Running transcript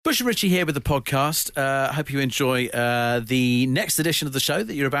Bush and Richie here with the podcast. I hope you enjoy the next edition of the show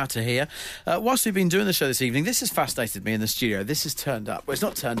that you're about to hear. Whilst we've been doing the show this evening, this has fascinated me in the studio. This has turned up. Well, it's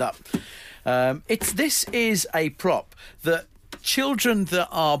not turned up. This is a prop that children that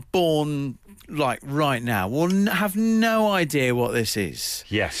are born like right now will have no idea what this is.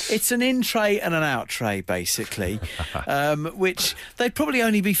 Yes. It's an in tray and an out tray, basically, which they'd probably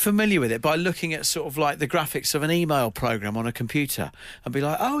only be familiar with it by looking at sort of like the graphics of an email program on a computer and be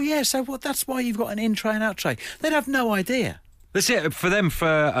like, oh, yeah, so that's why you've got an in tray and out tray. They'd have no idea. That's it. For them, for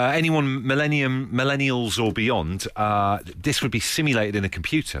anyone millennials or beyond, this would be simulated in a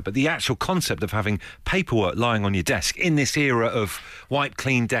computer. But the actual concept of having paperwork lying on your desk in this era of white,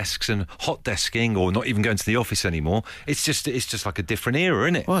 clean desks and hot desking, or not even going to the office anymore, it's just like a different era,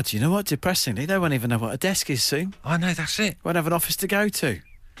 isn't it? Well, do you know what? Depressingly, they won't even know what a desk is soon. I know, that's it. Won't have an office to go to.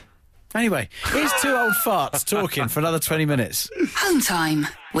 Anyway, here's two old farts talking for another 20 minutes. Home Time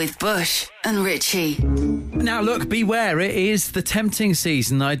with Bush and Richie. Now, look, beware, it is the tempting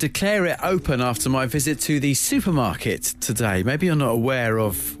season. I declare it open after my visit to the supermarket today. Maybe you're not aware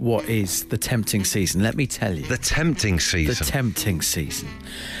of what is the tempting season. Let me tell you. The tempting season. The tempting season.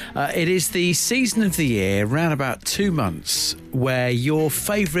 It is the season of the year, around about 2 months, where your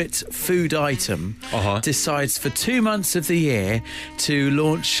favourite food item decides for 2 months of the year to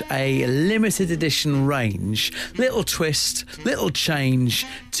launch a limited edition range, little twist, little change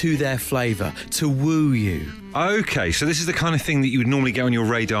to their flavour, to woo you. OK, so this is the kind of thing that you would normally get on your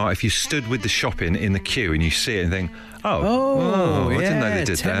radar if you stood with the shopping in the queue and you see it and think, I didn't know they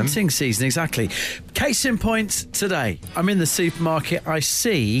did that. Tempting season, exactly. Case in point today, I'm in the supermarket, I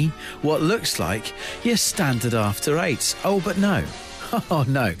see what looks like your standard after eights. Oh, but no. Oh,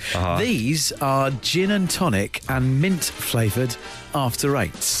 no. These are gin and tonic and mint flavoured after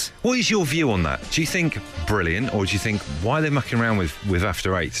eights. What is your view on that? Do you think brilliant, or do you think why are they mucking around with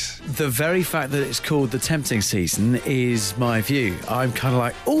after eights? The very fact that it's called the tempting season is my view. I'm kind of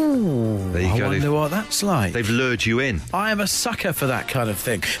like, I wonder what that's like. They've lured you in. I am a sucker for that kind of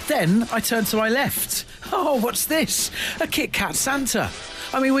thing. Then I turn to my left. Oh, what's this? A Kit Kat Santa.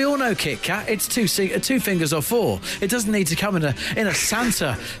 I mean, we all know Kit Kat. It's two fingers or four. It doesn't need to come in a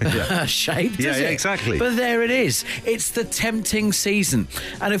Santa shape, does it? Yeah, exactly. But there it is. It's the tempting season.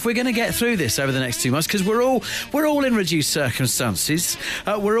 And if we're going to get through this over the next 2 months, because we're all in reduced circumstances,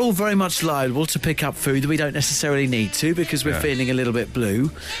 we're all very much liable to pick up food that we don't necessarily need to because we're feeling a little bit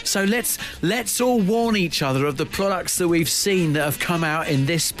blue. So let's all warn each other of the products that we've seen that have come out in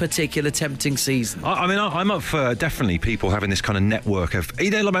this particular tempting season. I mean, I'm up for definitely people having this kind of network of... You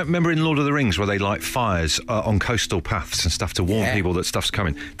know, remember in Lord of the Rings where they light fires on coastal paths and stuff to warn people that stuff's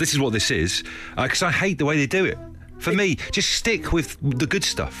coming? This is what this is, because I hate the way they do it. For me, just stick with the good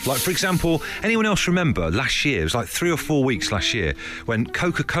stuff. Like, for example, anyone else remember last year, it was like 3 or 4 weeks last year, when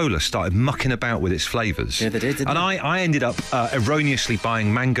Coca-Cola started mucking about with its flavours. Yeah, they did, didn't they? I ended up erroneously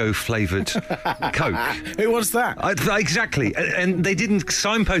buying mango-flavoured Coke. Who was that? Exactly. And they didn't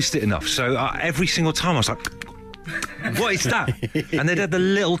signpost it enough. So every single time I was like... What is that? And they'd had the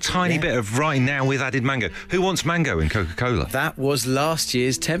little tiny bit of writing, now we've added mango. Who wants mango in Coca-Cola? That was last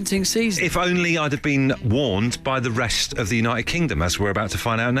year's tempting season. If only I'd have been warned by the rest of the United Kingdom, as we're about to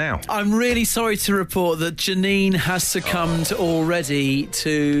find out now. I'm really sorry to report that Janine has succumbed already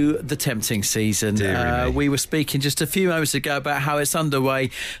to the tempting season. We were speaking just a few moments ago about how it's underway.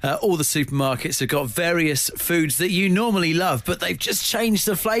 All the supermarkets have got various foods that you normally love, but they've just changed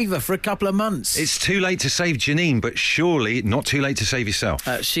the flavour for a couple of months. It's too late to save Janine, but surely not too late to save yourself.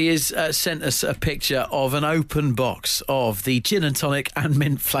 She has sent us a picture of an open box of the gin and tonic and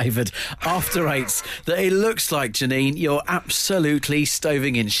mint flavoured after eights that it looks like, Janine, you're absolutely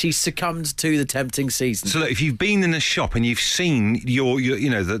stoving in. She's succumbed to the tempting season. So look, if you've been in a shop and you've seen your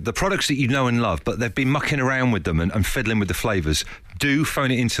the products that you know and love, but they've been mucking around with them and fiddling with the flavours, do phone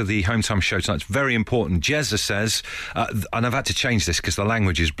it into the Home Time show tonight. It's very important. Jezza says, and I've had to change this because the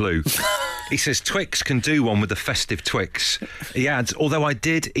language is blue. He says Twix can do one with the festive Twix. He adds, although I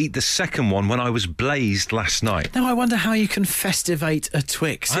did eat the second one when I was blazed last night. Now I wonder how you can festivate a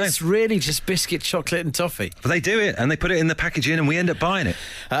Twix. It's really just biscuit, chocolate and toffee. But they do it and they put it in the packaging and we end up buying it.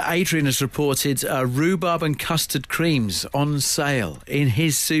 Adrian has reported rhubarb and custard creams on sale in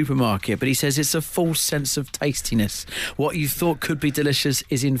his supermarket, but he says it's a false sense of tastiness. What you thought could be delicious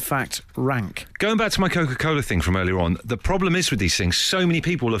is in fact rank. Going back to my Coca-Cola thing from earlier on, the problem is with these things, so many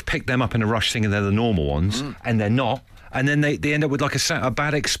people have picked them up in a rush thinking they're the normal ones, and they're not. And then they end up with like a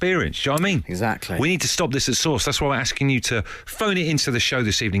bad experience. Do you know what I mean? Exactly. We need to stop this at source. That's why we're asking you to phone it into the show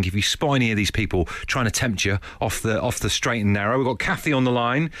this evening if you spot any of these people trying to tempt you off the straight and narrow. We've got Kathy on the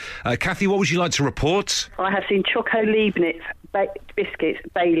line. Kathy, what would you like to report? I have seen Choco Leibniz biscuits,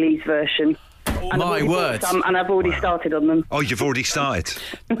 Bailey's version. And My word. And I've already started on them. Oh, you've already started.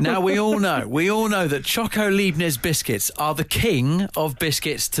 Now, we all know that Choco Leibniz biscuits are the king of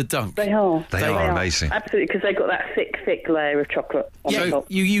biscuits to dunk. They are. They are amazing. Absolutely, because they've got that thick layer of chocolate on the top.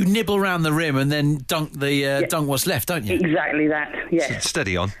 You nibble around the rim and then dunk what's left, don't you? Exactly that, yes.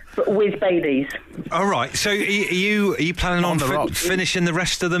 Steady on. But with Bailey's. All right. So, are you planning on finishing the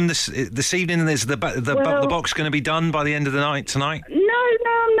rest of them this evening? Is the box going to be done by the end of the night tonight? No,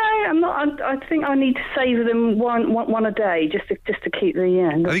 I'm not. I think I need to savour them one a day, just to keep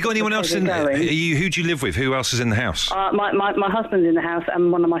the. Have you got anyone else in there? Who do you live with? Who else is in the house? My husband's in the house,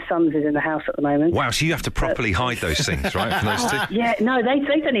 and one of my sons is in the house at the moment. Wow! So you have to properly hide those things, right? From those two. Yeah, no, they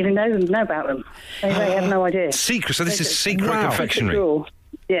don't even know about them. They have no idea. Secret. So this is secret confectionery.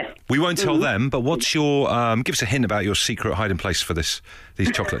 Yeah. We won't tell them, but what's your... give us a hint about your secret hiding place for these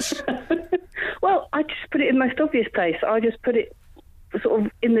chocolates. Well, I just put it in the most obvious place. I just put it sort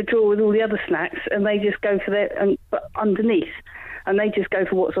of in the drawer with all the other snacks, and they just go for underneath. And they just go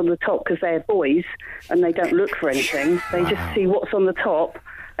for what's on the top because they're boys, and they don't look for anything. They just see what's on the top,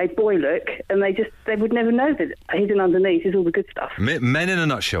 a boy look, and they would never know that hidden underneath is all the good stuff. Men in a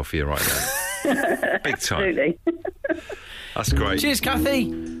nutshell for you right now. Big time. Absolutely. That's great. Cheers,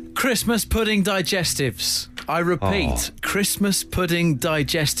 Kathy. Christmas pudding digestives. I repeat, Christmas pudding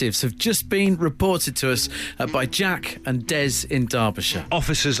digestives have just been reported to us by Jack and Des in Derbyshire.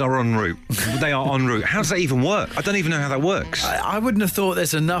 Officers are en route. They are en route. How does that even work? I don't even know how that works. I wouldn't have thought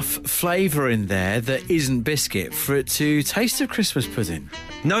there's enough flavour in there that isn't biscuit for it to taste of Christmas pudding.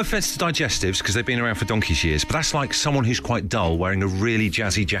 No offence to digestives, because they've been around for donkey's years, but that's like someone who's quite dull wearing a really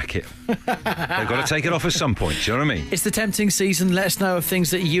jazzy jacket. They've got to take it off at some point, do you know what I mean? It's the tempting season. Let us know of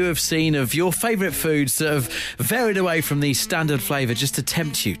things that you have seen, of your favourite foods that have varied away from the standard flavour just to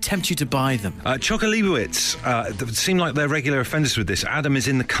tempt you to buy them. Choco Leibowitz seem like they're regular offenders with this. Adam is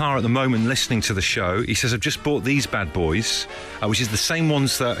in the car at the moment listening to the show. He says, I've just bought these bad boys, which is the same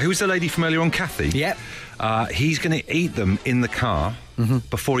ones that... Who was the lady from earlier on, Kathy? Yep. He's going to eat them in the car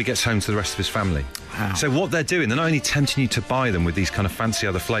before he gets home to the rest of his family. Wow. So what they're doing, they're not only tempting you to buy them with these kind of fancy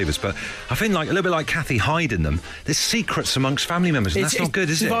other flavours, but I think like a little bit like Kathy hiding them, there's secrets amongst family members, and that's not good,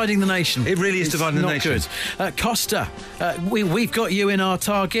 is it? It's dividing the nation. It really is dividing the nation. Good. Costa, we've got you in our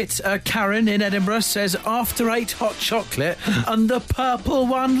target. Karen in Edinburgh says, after 8 hot chocolate and the purple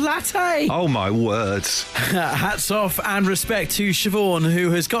one latte. Oh, my words. Hats off and respect to Siobhan, who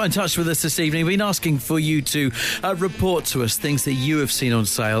has got in touch with us this evening. Been asking for you to report to us things that you have seen on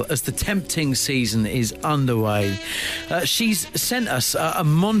sale as the tempting season is underway. She's sent us a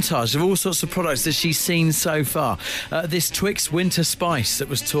montage of all sorts of products that she's seen so far. This Twix Winter Spice that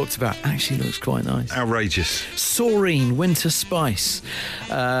was talked about actually looks quite nice. Outrageous. Saurine Winter Spice.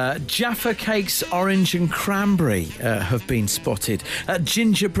 Jaffa Cakes Orange and Cranberry have been spotted.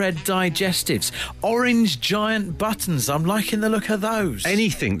 Gingerbread digestives. Orange giant buttons. I'm liking the look of those.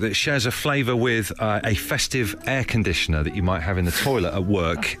 Anything that shares a flavour with a festive air conditioner that you might have in the toilet at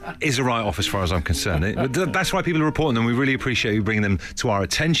work is a write-off as far as I'm concerned. That's why people are reporting them. We really appreciate you bringing them to our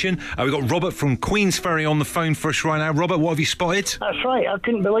attention. We've got Robert from Queensferry on the phone for us right now. Robert, what have you spotted? That's right, I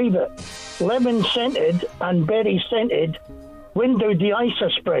couldn't believe it. Lemon scented and berry scented window de-icer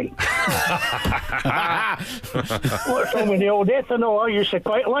spray. What's wrong with the old ethanol? I used to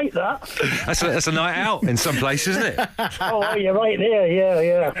quite like that. That's a night out in some place, isn't it? Oh, you're right there,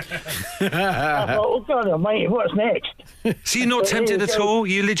 yeah. I thought, oh God almighty, what's next? So you're not tempted at all?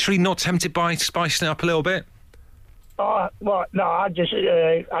 You're literally not tempted by spicing it up a little bit? Oh, well, no, I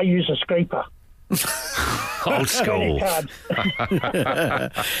use a scraper. Old school.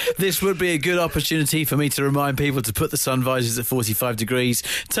 This would be a good opportunity for me to remind people to put the sun visors at 45 degrees,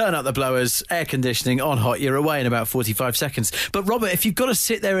 turn up the blowers, air conditioning on hot. You're away in about 45 seconds. But Robert, if you've got to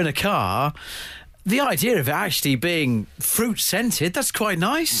sit there in a car, the idea of it actually being fruit scented, that's quite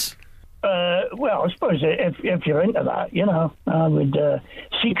nice. Well, I suppose if you're into that, you know, I would.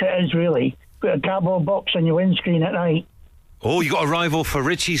 Secret is really put a cardboard box on your windscreen at night. Oh, you got a rival for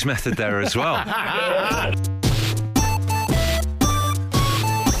Richie's method there as well.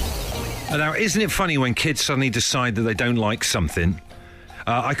 Now, isn't it funny when kids suddenly decide that they don't like something?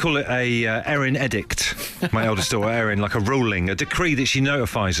 I call it a Erin edict, my eldest daughter Erin, like a ruling, a decree that she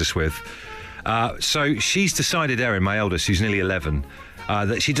notifies us with. So she's decided, Erin, my eldest, who's nearly 11,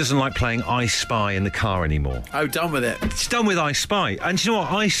 that she doesn't like playing I Spy in the car anymore. Oh, done with it. It's done with I Spy. And do you know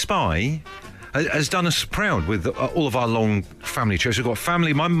what? I Spy has done us proud with all of our long family trips. We've got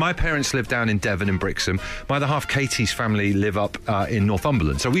family. My parents live down in Devon in Brixham. My other half, Katie's family, live up in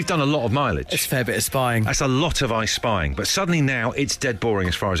Northumberland. So we've done a lot of mileage. It's a fair bit of spying. That's a lot of spying. But suddenly now it's dead boring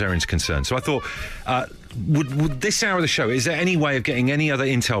as far as Erin's concerned. So I thought, would this hour of the show, is there any way of getting any other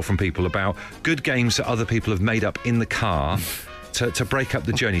intel from people about good games that other people have made up in the car to break up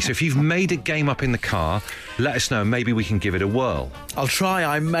the journey? So if you've made a game up in the car, let us know. Maybe we can give it a whirl. I'll try.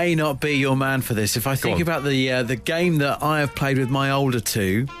 I may not be your man for this. If I think about the game that I have played with my older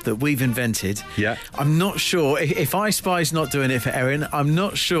two that we've invented, I'm not sure. If I Spy's not doing it for Erin, I'm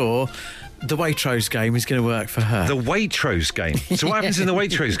not sure the Waitrose game is going to work for her. The Waitrose game? So what happens in the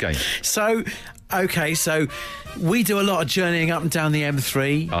Waitrose game? So we do a lot of journeying up and down the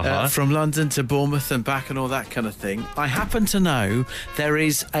M3 from London to Bournemouth and back and all that kind of thing. I happen to know there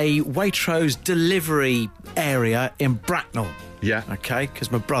is a Waitrose delivery area in Bracknell. Yeah. Okay,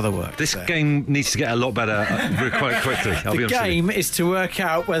 because my brother works This there. game needs to get a lot better quite quickly. The game is to work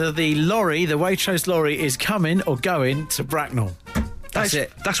out whether the Waitrose lorry is coming or going to Bracknell. That's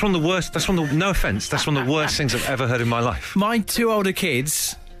it. That's one of the worst. No offence. That's one of the worst things I've ever heard in my life. My two older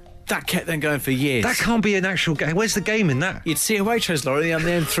kids, that kept them going for years. That can't be an actual game. Where's the game in that? You'd see a Waitrose lorry on the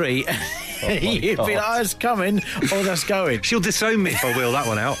M3. You'd be like, that's coming or that's going. She'll disown me if I wheel that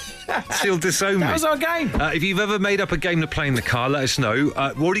one out. She'll disown me. That was our game. If you've ever made up a game to play in the car, let us know.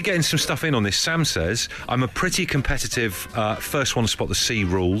 We're already getting some stuff in on this. Sam says, I'm a pretty competitive first one to spot the C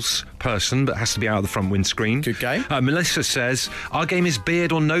rules person, but has to be out of the front windscreen. Good game. Melissa says, our game is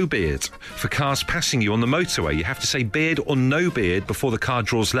beard or no beard. For cars passing you on the motorway, you have to say beard or no beard before the car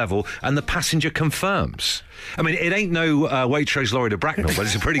draws level and the passenger confirms. I mean, it ain't no Waitrose lorry to Bracknell, but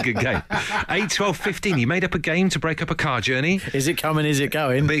it's a pretty good game. 8, 12, 15. You made up a game to break up a car journey. Is it coming? Is it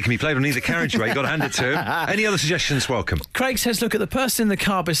going? But it can be played on either carriageway. You've got to hand it to him. Any other suggestions? Welcome. Craig says, look at the person in the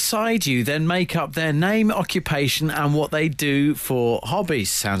car beside you, then make up their name, occupation and what they do for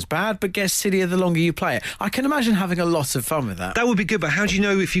hobbies. Sounds bad, but gets sillier the longer you play it. I can imagine having a lot of fun with that. That would be good, but how do you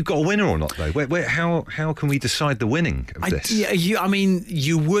know if you've got a winner or not, though? How can we decide the winning of this?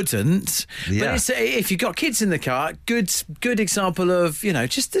 You wouldn't. Yeah. But if you've got kids in the car, good example of,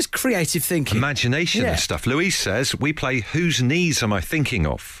 just this creative thinking. Imagination and stuff. Louise says, we play Whose Knees Am I Thinking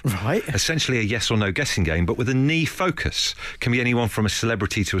Of? Right. Essentially a yes or no guessing game, but with a knee focus. Can be anyone from a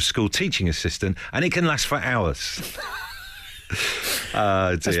celebrity to a school teaching assistant, and it can last for hours.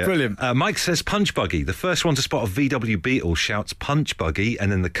 That's brilliant. Mike says punch buggy. The first one to spot a VW Beetle shouts punch buggy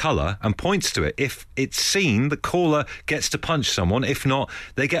and then the colour and points to it. If it's seen, the caller gets to punch someone. If not,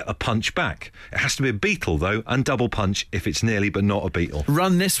 they get a punch back. It has to be a Beetle, though, and double punch if it's nearly but not a Beetle.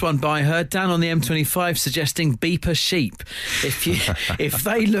 Run this one by her. Dan on the M25 suggesting beep a sheep. If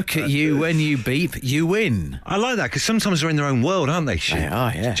they look at you when you beep, you win. I like that, because sometimes they're in their own world, aren't they, sheep? They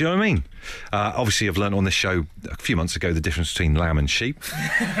are, yeah. Do you know what I mean? Obviously, I've learnt on this show a few months ago the difference between lamb and sheep.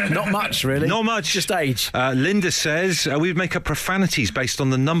 Not much, really. Not much. Just age. Linda says we'd make up profanities based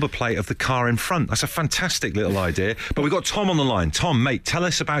on the number plate of the car in front. That's a fantastic little idea. But we've got Tom on the line. Tom, mate, tell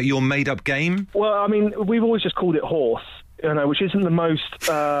us about your made-up game. Well, I mean, we've always just called it horse, which isn't the most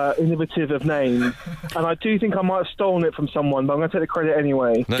innovative of names. And I do think I might have stolen it from someone, but I'm going to take the credit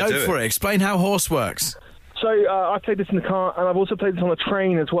anyway. No, Go for it. Explain how horse works. So I played this in the car, and I've also played this on a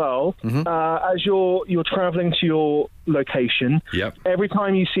train as well. Mm-hmm. As you're travelling to your location, Yep. every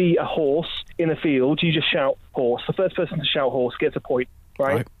time you see a horse in a field, you just shout horse. The first person to shout horse gets a point,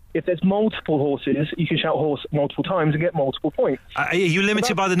 right? If there's multiple horses, you can shout horse multiple times and get multiple points. Are you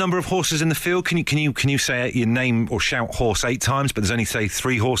limited by the number of horses in the field? Can you say your name or shout horse 8 times, but there's only, say,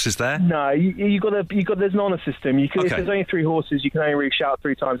 3 horses there? No, you got. There's an honour system. You can, If there's only 3 horses, you can only really shout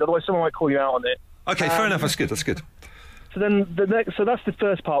 3 times. Otherwise, someone might call you out on it. Okay, fair enough. That's good. So then so that's the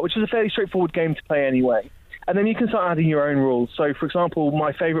first part, which is a fairly straightforward game to play anyway. And then you can start adding your own rules. So, for example,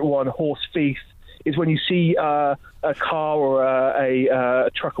 my favourite one, horse thief, is when you see a car or a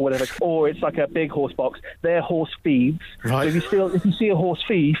truck or whatever, or it's like a big horse box. They're horse thieves. Right. So if you see a horse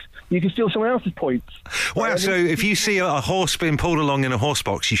thief, you can steal someone else's points. Wow, so if you see a horse being pulled along in a horse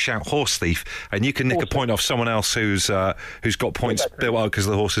box, you shout horse thief, and you can nick a point off someone else who's got points built up because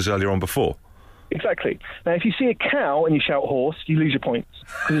of the horses earlier on before. Exactly. Now, if you see a cow and you shout horse, you lose your points.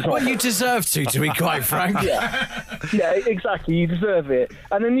 Well, you deserve to be quite frank. Yeah, exactly. You deserve it.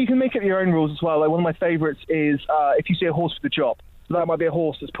 And then you can make up your own rules as well. Like one of my favourites is if you see a horse with a job. So that might be a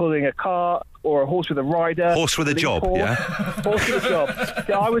horse that's pulling a cart or a horse with a rider. Horse with a job, yeah? Horse with a job.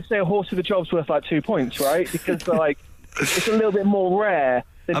 Yeah, I would say a horse with a job's worth like 2 points, right? Because it's a little bit more rare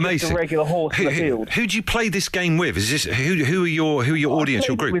than just a regular horse in the field. Who do you play this game with? Is this who are your audience,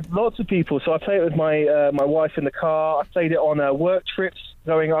 your group? With lots of people. So I play it with my wife in the car. I played it on work trips.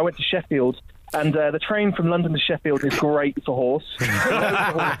 I went to Sheffield And the train from London to Sheffield is great for horse.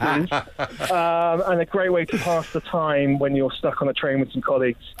 And a great way to pass the time when you're stuck on a train with some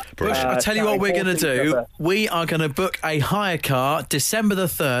colleagues. Bush, I'll tell you what we're going to do. We are going to book a hire car December the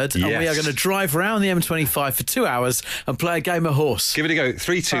 3rd, and we are going to drive around the M25 for 2 hours and play a game of horse. Give it a go.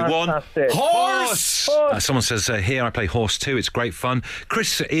 3, 2, 1. Fantastic. Horse! Someone says, here I play horse too. It's great fun.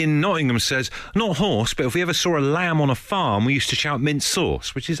 Chris in Nottingham says, not horse, but if we ever saw a lamb on a farm, we used to shout mint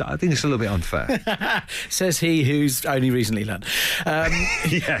sauce, which is, I think it's a little bit unfair. Says he who's only recently learned.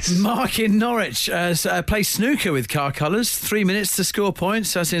 Yes. Mark in Norwich plays snooker with car colours. 3 minutes to score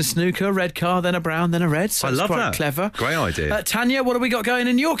points, as in snooker, red car, then a brown, then a red. So I it's love quite that. Clever. Great idea. Tanya, what have we got going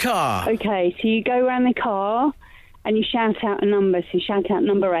in your car? Okay, so you go around the car and you shout out a number. So you shout out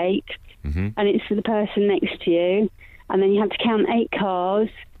number 8, and it's for the person next to you. And then you have to count 8 cars,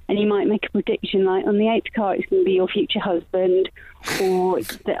 and you might make a prediction like, on the 8th car, it's going to be your future husband, or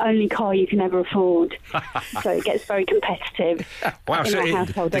it's the only car you can ever afford. So it gets very competitive Wow, in so our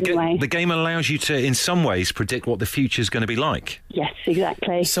household the anyway. the game allows you to, in some ways, predict what the future's going to be like. Yes,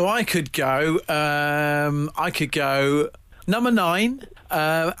 exactly. So I could go number 9,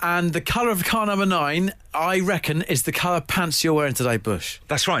 and the colour of car number 9, I reckon, is the colour pants you're wearing today, Bush.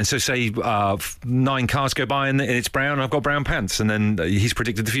 That's right. And so say 9 cars go by and it's brown, and I've got brown pants, and then he's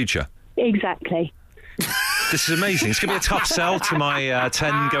predicted the future. Exactly. This is amazing. It's going to be a tough sell to my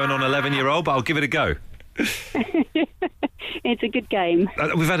 10 going on 11-year-old, but I'll give it a go. It's a good game.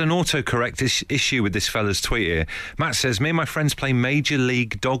 We've had an autocorrect issue with this fella's tweet here. Matt says, me and my friends play Major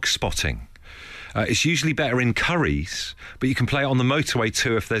League dog spotting. It's usually better in Curry's, but you can play it on the motorway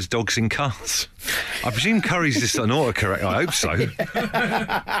too if there's dogs in cars. I presume Curry's just an autocorrect. I hope so.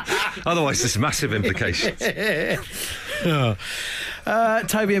 Otherwise, there's massive implications.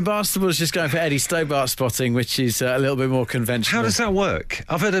 Toby in Barstable's just going for Eddie Stobart spotting, which is a little bit more conventional. How does that work?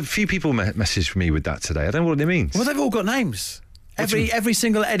 I've had a few people message me with that today. I don't know what it means. Well, they've all got names. Every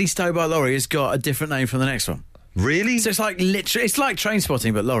single Eddie Stobart lorry has got a different name from the next one. Really? So it's like literally, it's like train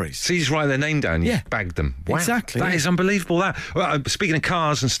spotting, but lorries. So you just write their name down, you bag them. Wow. Exactly. That is unbelievable. That. Well, speaking of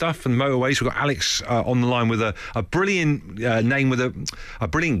cars and stuff and motorways, we've got Alex on the line with a brilliant name, with a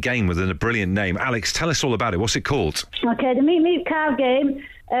brilliant game with a brilliant name. Alex, tell us all about it. What's it called? Okay, the Meet Meet car game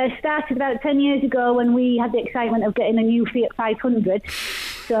started about 10 years ago when we had the excitement of getting a new Fiat 500.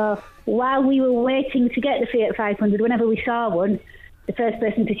 So while we were waiting to get the Fiat 500, whenever we saw one, the first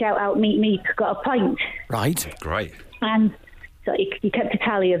person to shout out Meet Meet got a point. Right. Great. And so you kept a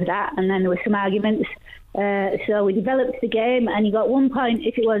tally of that, and then there were some arguments. So we developed the game, and you got 1 point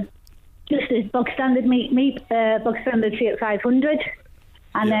if it was just a bog standard bog standard Fiat 500,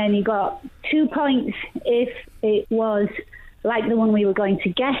 and then you got 2 points if it was like the one we were going to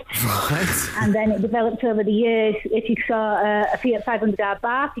get. Right. And then it developed over the years. If you saw a Fiat 500R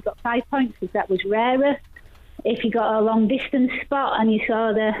Barth, you got 5 points because that was rarer. If you got a long distance spot and you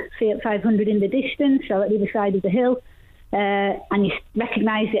saw the Fiat 500 in the distance, so at the other side of the hill, and you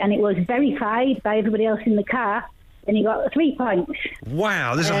recognised it and it was verified by everybody else in the car, then you got 3 points.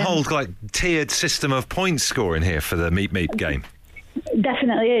 Wow, there's a whole tiered system of points scoring here for the Meet Meet game.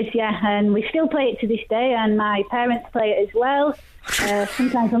 Definitely is, yeah. And we still play it to this day, and my parents play it as well.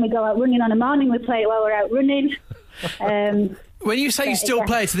 Sometimes when we go out running on a morning, we play it while we're out running. When you say you still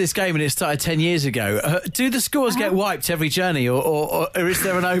play to this game and it started 10 years ago, do the scores get wiped every journey, or is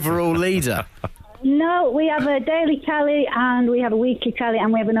there an overall leader? No, we have a daily tally and we have a weekly tally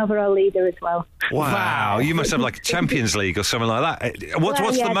and we have an overall leader as well. Wow, you must have like a Champions League or something like that.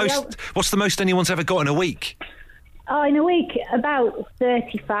 What's the most anyone's ever got in a week? Oh, in a week, about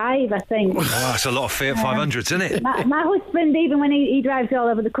 35, I think. Wow, that's a lot of Fiat 500s, isn't it? My husband, even when he drives all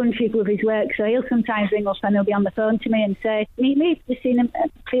over the country with his work, so he'll sometimes ring up and he'll be on the phone to me and say, Meet me, just seen him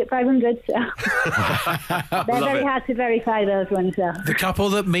at Fiat 500. So. They're very hard to verify, those ones, though. The couple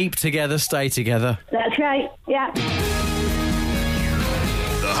that meet together stay together. That's right, yeah.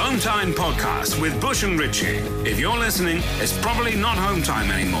 The Home Time Podcast with Bush and Richie. If you're listening, it's probably not Home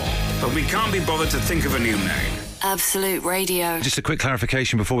Time anymore, but we can't be bothered to think of a new name. Absolute Radio. Just a quick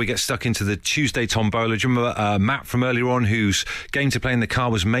clarification before we get stuck into the Tuesday Tombola. Do you remember Matt from earlier on, whose game to play in the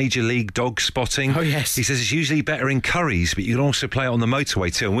car was Major League dog spotting? Oh, yes. He says it's usually better in Curry's, but you can also play it on the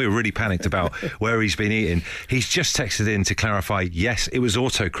motorway too. And we were really panicked about where he's been eating. He's just texted in to clarify, yes, it was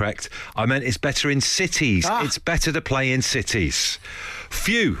autocorrect. I meant it's better in cities. It's better to play in cities.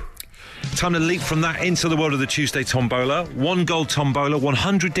 Phew. Time to leap from that into the world of the Tuesday Tombola. 1 gold Tombola,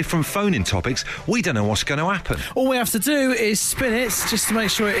 100 different phone-in topics. We don't know what's going to happen. All we have to do is spin it just to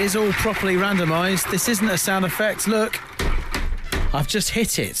make sure it is all properly randomised. This isn't a sound effect. Look, I've just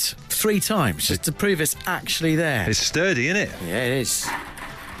hit it 3 times just to prove it's actually there. It's sturdy, isn't it? Yeah, it is.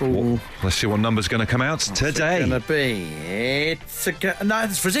 Let's see what number's going to come out today.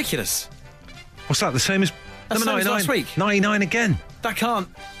 It's ridiculous. What's that? The same as That's number the same as 99? last week. 99 again. That can't.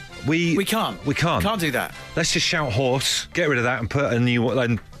 We can't. We can't. Can't do that. Let's just shout horse, get rid of that and put a new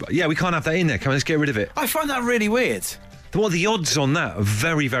one. Yeah, we can't have that in there. Come on, let's get rid of it. I find that really weird. Well, the odds on that are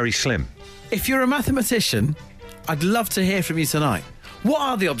very, very slim. If you're a mathematician, I'd love to hear from you tonight. What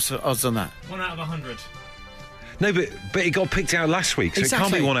are the odds on that? 1 out of 100. No, but it got picked out last week, so Exactly.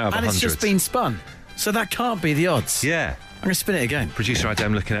 it can't be 1 out of 100. And it's just been spun. So that can't be the odds. Yeah. I'm going to spin it again. Producer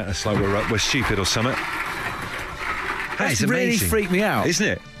Adam looking at us like we're stupid or something. That is really amazing. freaked me out. Isn't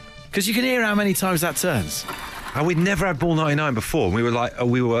it? Because you can hear how many times that turns. And we'd never had ball 99 before. We were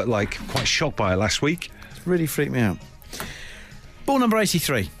quite shocked by it last week. It's really freaked me out. Ball number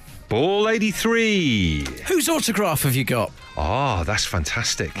 83. Ball 83. Whose autograph have you got? Oh, that's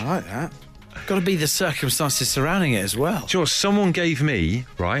fantastic. I like that. Got to be the circumstances surrounding it as well. George, someone gave me,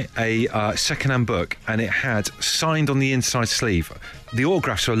 right, a second-hand book, and it had signed on the inside sleeve. The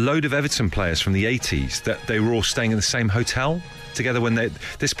autographs are a load of Everton players from the 80s that they were all staying in the same hotel together when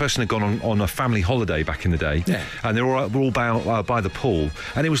this person had gone on a family holiday back in the day. Yeah. And they were all by the pool.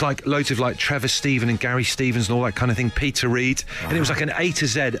 And it was like loads of like Trevor Steven and Gary Stevens and all that kind of thing, Peter Reid. Wow. And it was like an A to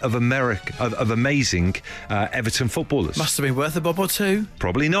Z of amazing Everton footballers. Must have been worth a bob or two.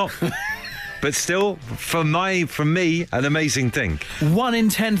 Probably not. But still, from me, an amazing thing. 1 in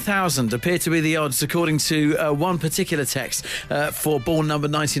 10,000 appear to be the odds, according to one particular text for ball number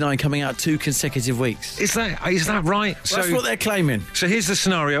 99 coming out 2 consecutive weeks. Is that right? Well, that's what they're claiming. So here's the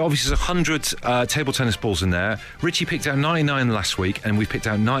scenario. Obviously, there's 100 table tennis balls in there. Richie picked out 99 last week, and we picked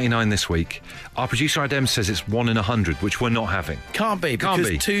out 99 this week. Our producer Adam says it's 1 in 100, which we're not having. Can't be,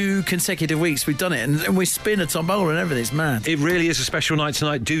 because 2 consecutive weeks we've done it, and we spin a tombola and everything. It's mad. It really is a special night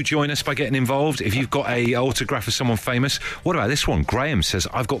tonight. Do join us by getting involved. If you've got a autograph of someone famous. What about this one? Graham says,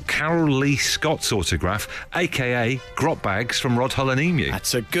 I've got Carol Lee Scott's autograph, a.k.a. Grot Bags from Rod Hull and Emu.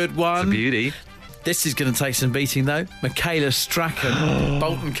 That's a good one. It's a beauty. This is going to take some beating, though. Michaela Strachan,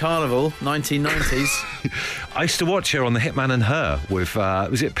 Bolton Carnival, 1990s. I used to watch her on The Hitman and Her with,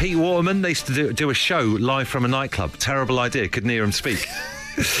 was it Pete Waterman? They used to do a show live from a nightclub. Terrible idea, couldn't hear him speak.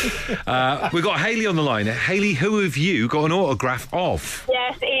 We've got Hayley on the line. Hayley, who have you got an autograph of?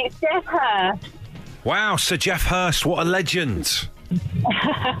 Yes, it's Jeff Hurst. Wow, Sir Jeff Hurst, what a legend.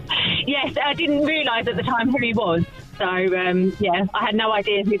 Yes, I didn't realise at the time who he was. So, I had no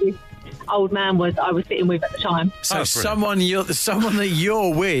idea who this old man was I was sitting with at the time. So someone that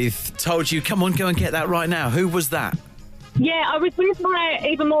you're with told you, come on, go and get that right now. Who was that? Yeah, I was with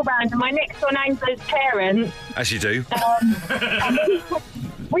even more random, my next door neighbour's parents. As you do. And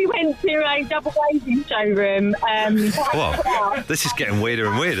we went to a double glazing showroom. Well, this is getting weirder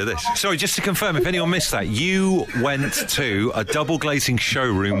and weirder, this. Sorry, just to confirm, if anyone missed that, you went to a double glazing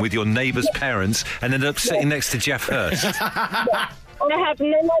showroom with your neighbour's parents and ended up sitting next to Jeff Hurst. I have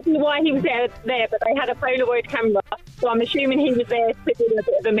no idea why he was there, but they had a Polaroid camera, so I'm assuming he was there to do a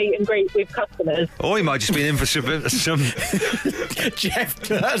bit of a meet and greet with customers. Or he might just be in for some Jeff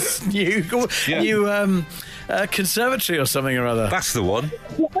Hurst's new conservatory or something or other. That's the one.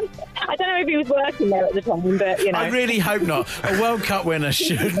 I don't know if he was working there at the time, but, you know. I really hope not. A World Cup winner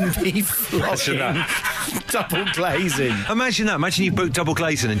shouldn't be flogging double glazing. Imagine that. Imagine you booked double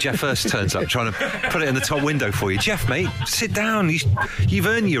glazing and Jeff Hurst turns up trying to put it in the top window for you. Jeff, mate, sit down. You've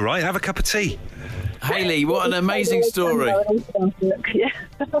earned your right. Have a cup of tea. Hayley, what an amazing story.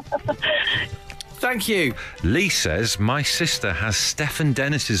 Thank you. Lee says, my sister has Stefan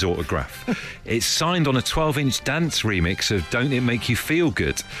Dennis's autograph. It's signed on a 12-inch dance remix of Don't It Make You Feel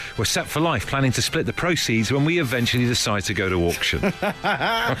Good. We're set for life, planning to split the proceeds when we eventually decide to go to auction.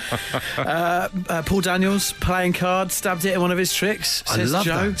 Paul Daniels, playing cards, stabbed it in one of his tricks, says I love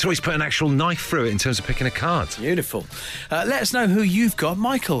Joe. that. So he's put an actual knife through it in terms of picking a card. Beautiful. Let us know who you've got.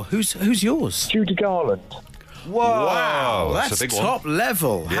 Michael, who's yours? Judy Garland. Whoa. Wow, that's that's a big one. top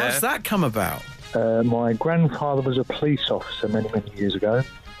level. Yeah. How's that come about? My grandfather was a police officer many, many years ago,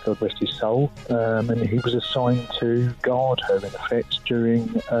 God rest his soul, and he was assigned to guard her, in effect, during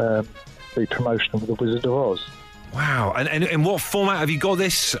the promotion of The Wizard of Oz. Wow. And in what format have you got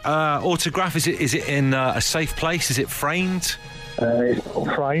this autograph? Is it in a safe place? Is it framed? It's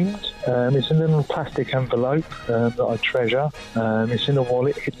not framed. It's in a little plastic envelope that I treasure. It's in a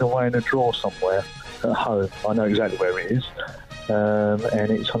wallet hidden away in a drawer somewhere at home. I know exactly where it is.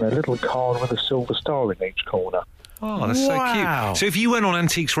 And it's on a little card with a silver star in each corner. Oh, that's so cute. So if you went on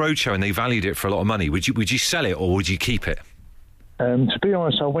Antiques Roadshow and they valued it for a lot of money, would you sell it or would you keep it? To be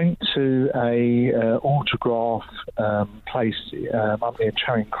honest, I went to a autograph place up near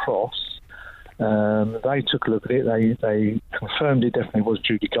Charing Cross, They took a look at it. They confirmed it definitely was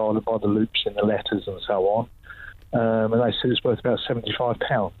Judy Garland by the loops in the letters and so on. And they said it's worth about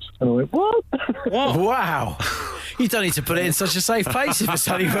 £75. And I went, what? Wow. You don't need to put it in such a safe place if it's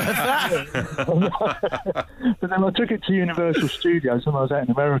only worth that. But then I took it to Universal Studios when I was out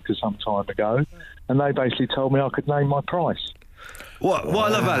in America some time ago, and they basically told me I could name my price. What I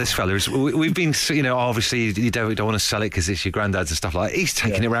love about this fella is we've been, obviously you don't want to sell it because it's your granddad's and stuff like that. He's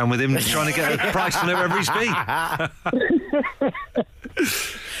taking it around with him, trying to get a price from wherever he's been.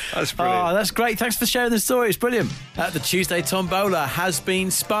 That's brilliant. Oh, that's great. Thanks for sharing the story. It's brilliant. The Tuesday Tombola has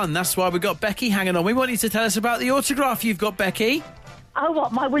been spun. That's why we've got Becky hanging on. We want you to tell us about the autograph you've got, Becky. Oh,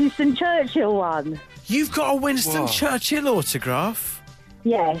 what, my Winston Churchill one? You've got a Winston Churchill autograph?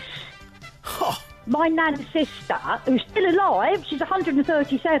 Yes. My nan's sister, who's still alive, she's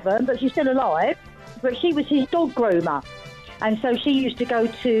 137, but she's still alive, but she was his dog groomer. And so she used to go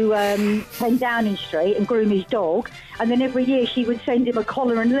to 10 Downing Street and groom his dog, and then every year she would send him a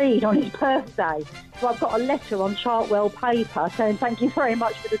collar and lead on his birthday. So I've got a letter on Chartwell paper saying thank you very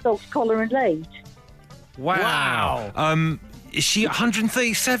much for the dog's collar and lead. Wow. Is she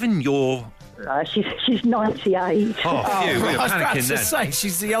 137, She's 98. Oh, phew, we were I was about panicking to then. say,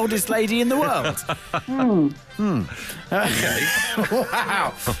 she's the oldest lady in the world. Okay.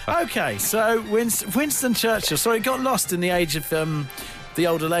 Wow. Okay, so Winston Churchill. Sorry, it got lost in the age of the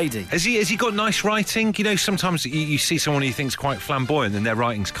older lady. Has he got nice writing? Sometimes you see someone you think's quite flamboyant and their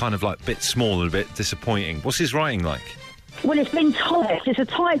writing's kind of like a bit small and a bit disappointing. What's his writing like? Well, it's been typed. It's a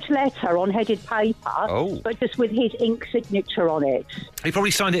typed letter on headed paper, but just with his ink signature on it. He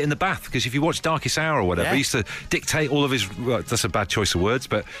probably signed it in the bath, because if you watch Darkest Hour or whatever, he used to dictate all of his... Well, that's a bad choice of words,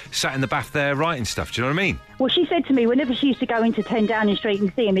 but sat in the bath there writing stuff. Do you know what I mean? Well, she said to me, whenever she used to go into 10 Downing Street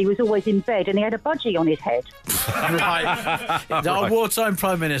and see him, he was always in bed and he had a budgie on his head. Right. Our wartime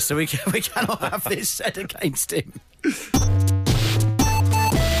Prime Minister, we cannot have this said against him.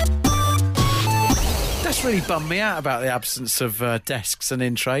 That's really bummed me out about the absence of desks and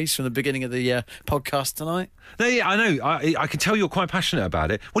in trays from the beginning of the podcast tonight. No, yeah, I know. I can tell you're quite passionate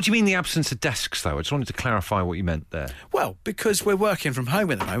about it. What do you mean the absence of desks, though? I just wanted to clarify what you meant there. Well, because we're working from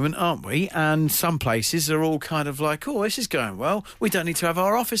home at the moment, aren't we? And some places are all kind of like, oh, this is going well. We don't need to have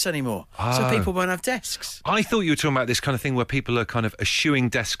our office anymore. So people won't have desks. I thought you were talking about this kind of thing where people are kind of eschewing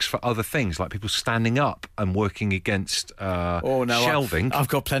desks for other things, like people standing up and working against shelving. I've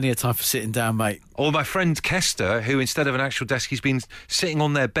got plenty of time for sitting down, mate. Or my friend Kester, who instead of an actual desk, he's been sitting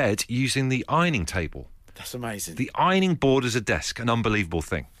on their bed using the ironing table. That's amazing. The ironing board as a desk, an unbelievable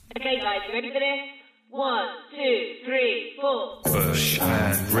thing. Okay, guys, you ready for this? 1, 2, 3, 4. Bush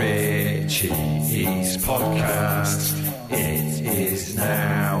and Richie's podcast. It is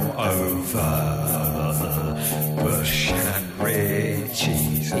now over. Bush and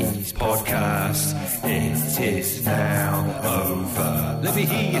Richie's podcast. It is now over. Let me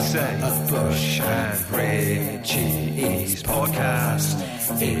hear you say. Bush and Richie's podcast.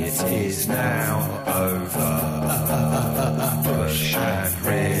 It is now over. Bush and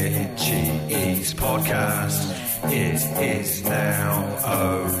Richie's podcast. It is now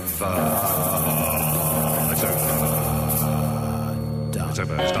over. It's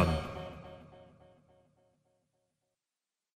over. It's done.